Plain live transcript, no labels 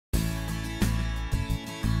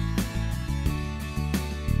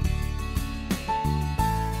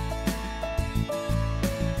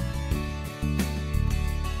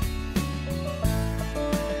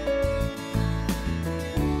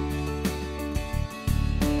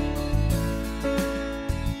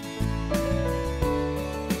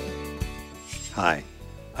Hi,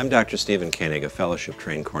 I'm Dr. Stephen Koenig, a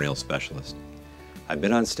fellowship-trained corneal specialist. I've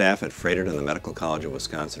been on staff at Freighted and the Medical College of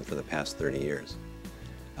Wisconsin for the past 30 years.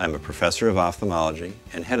 I'm a professor of ophthalmology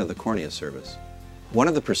and head of the cornea service. One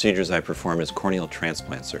of the procedures I perform is corneal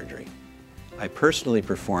transplant surgery. I personally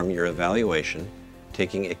perform your evaluation,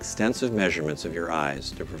 taking extensive measurements of your eyes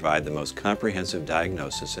to provide the most comprehensive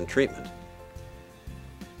diagnosis and treatment.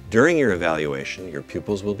 During your evaluation, your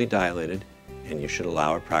pupils will be dilated, and you should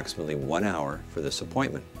allow approximately 1 hour for this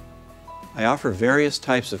appointment. I offer various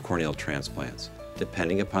types of corneal transplants,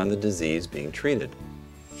 depending upon the disease being treated.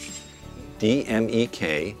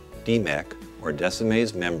 DMEK, DMEK, or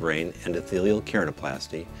Descemet's membrane endothelial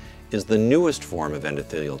keratoplasty, is the newest form of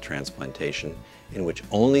endothelial transplantation in which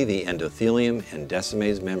only the endothelium and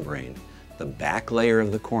Descemet's membrane, the back layer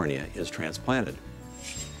of the cornea, is transplanted.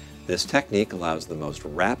 This technique allows the most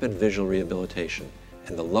rapid visual rehabilitation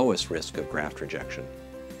and the lowest risk of graft rejection.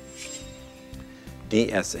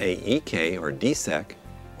 DSAEK, or DSAEK,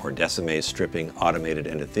 or Descemet's stripping automated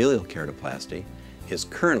endothelial keratoplasty, is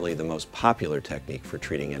currently the most popular technique for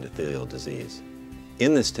treating endothelial disease.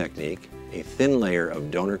 In this technique, a thin layer of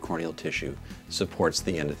donor corneal tissue supports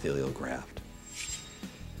the endothelial graft.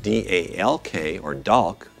 DALK, or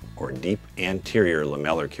DALK, or deep anterior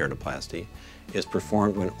lamellar keratoplasty, is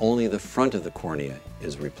performed when only the front of the cornea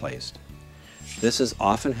is replaced. This is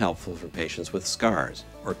often helpful for patients with scars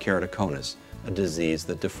or keratoconus, a disease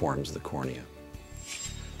that deforms the cornea.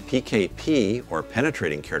 PKP, or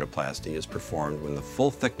penetrating keratoplasty, is performed when the full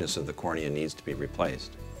thickness of the cornea needs to be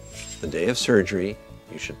replaced. The day of surgery,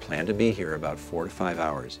 you should plan to be here about 4 to 5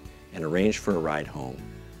 hours and arrange for a ride home.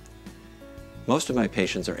 Most of my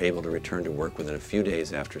patients are able to return to work within a few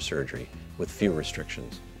days after surgery with few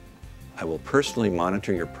restrictions. I will personally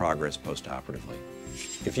monitor your progress postoperatively.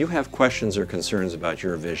 If you have questions or concerns about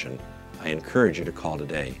your vision, I encourage you to call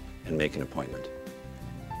today and make an appointment.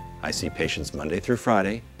 I see patients Monday through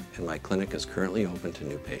Friday, and my clinic is currently open to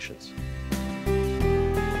new patients.